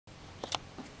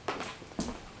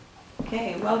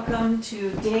Okay, welcome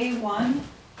to day one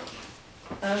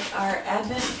of our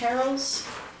Advent carols.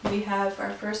 We have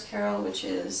our first carol, which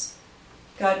is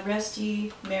God Rest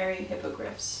Ye Merry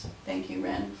Hippogriffs. Thank you,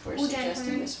 Ren, for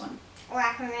suggesting this one. Or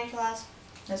acclimate laws.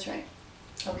 That's right.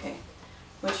 Okay.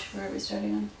 Where are we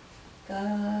starting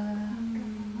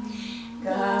on?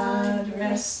 God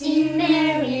rest ye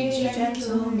merry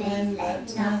gentlemen,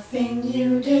 let nothing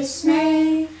you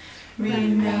dismay.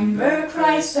 Remember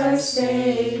Christ our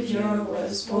Savior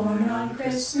was born on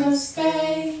Christmas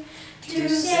Day, to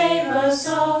save us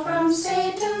all from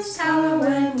Satan's power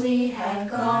when we had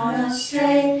gone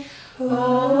astray.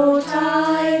 Oh,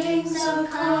 tidings of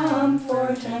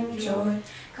comfort and joy,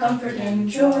 comfort and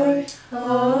joy.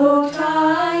 Oh,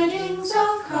 tidings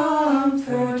of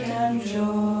comfort and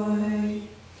joy.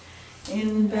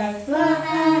 In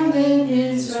Bethlehem in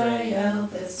Israel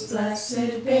this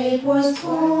blessed babe was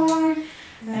born,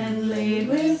 and laid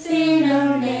within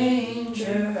a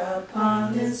manger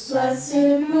upon this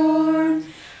blessed morn.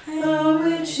 The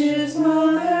witch's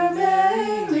mother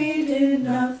Mary did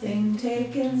nothing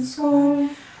take in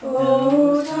scorn.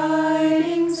 Oh,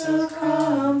 tidings of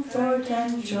comfort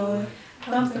and joy,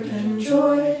 comfort and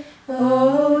joy.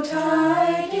 Oh,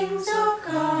 tidings of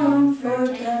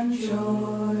comfort and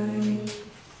joy.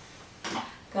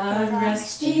 God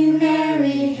rest ye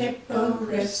merry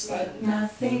hippogriffs, let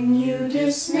nothing you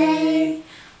dismay,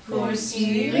 for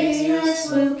Sirius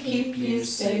will keep you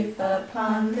safe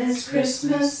upon this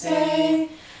Christmas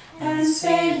day, and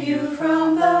save you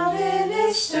from the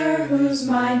minister whose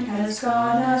mind has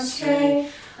gone astray.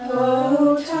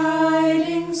 Oh,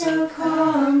 tidings of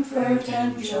comfort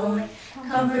and joy,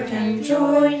 comfort and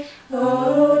joy.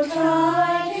 Oh,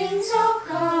 tidings of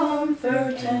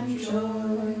comfort and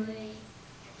joy.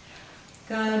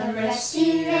 God rest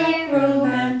ye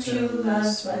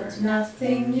necromantulas, let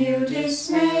nothing you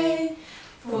dismay,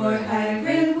 for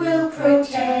Hagrid will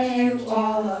protect you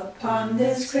all upon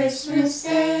this Christmas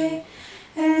day,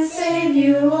 and save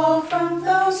you all from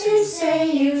those who say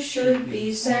you should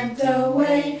be sent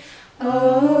away.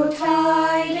 Oh,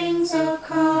 tidings of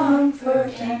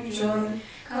comfort and joy,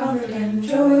 comfort and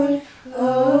joy.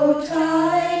 Oh,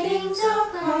 tidings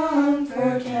of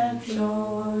comfort and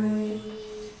joy.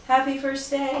 Happy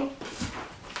first day.